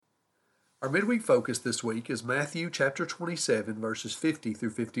Our midweek focus this week is Matthew chapter 27, verses 50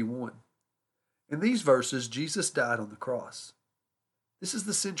 through 51. In these verses, Jesus died on the cross. This is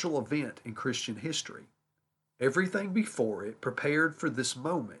the central event in Christian history. Everything before it prepared for this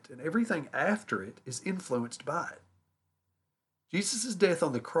moment, and everything after it is influenced by it. Jesus' death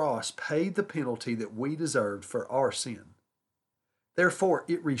on the cross paid the penalty that we deserved for our sin. Therefore,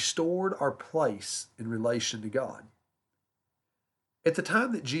 it restored our place in relation to God. At the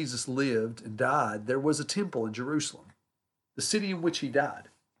time that Jesus lived and died, there was a temple in Jerusalem, the city in which he died.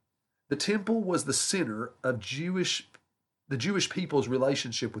 The temple was the center of the Jewish people's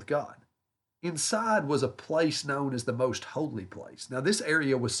relationship with God. Inside was a place known as the most holy place. Now, this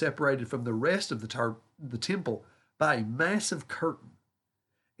area was separated from the rest of the temple by a massive curtain.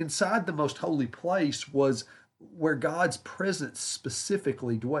 Inside the most holy place was where God's presence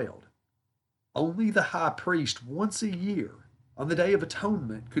specifically dwelled. Only the high priest once a year on the Day of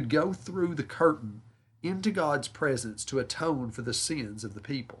Atonement could go through the curtain into God's presence to atone for the sins of the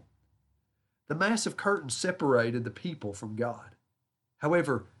people. The massive curtain separated the people from God.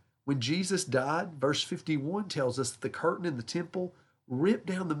 However, when Jesus died, verse 51 tells us that the curtain in the temple ripped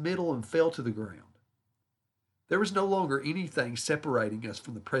down the middle and fell to the ground. There was no longer anything separating us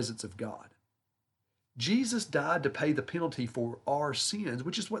from the presence of God. Jesus died to pay the penalty for our sins,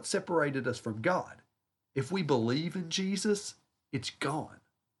 which is what separated us from God. If we believe in Jesus, it's gone,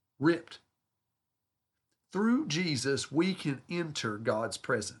 ripped. Through Jesus, we can enter God's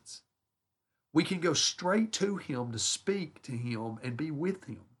presence. We can go straight to him to speak to him and be with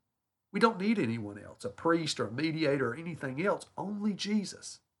him. We don't need anyone else, a priest or a mediator or anything else, only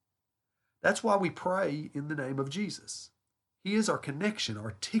Jesus. That's why we pray in the name of Jesus. He is our connection,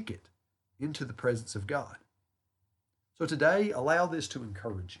 our ticket into the presence of God. So today, allow this to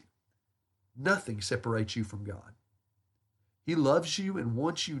encourage you. Nothing separates you from God. He loves you and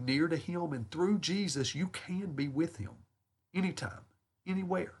wants you near to him, and through Jesus, you can be with him anytime,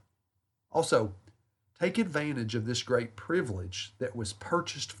 anywhere. Also, take advantage of this great privilege that was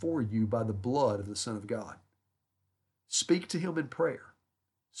purchased for you by the blood of the Son of God. Speak to him in prayer.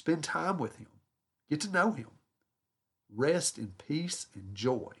 Spend time with him. Get to know him. Rest in peace and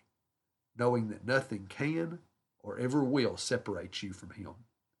joy, knowing that nothing can or ever will separate you from him.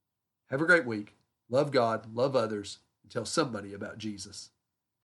 Have a great week. Love God, love others, and tell somebody about Jesus.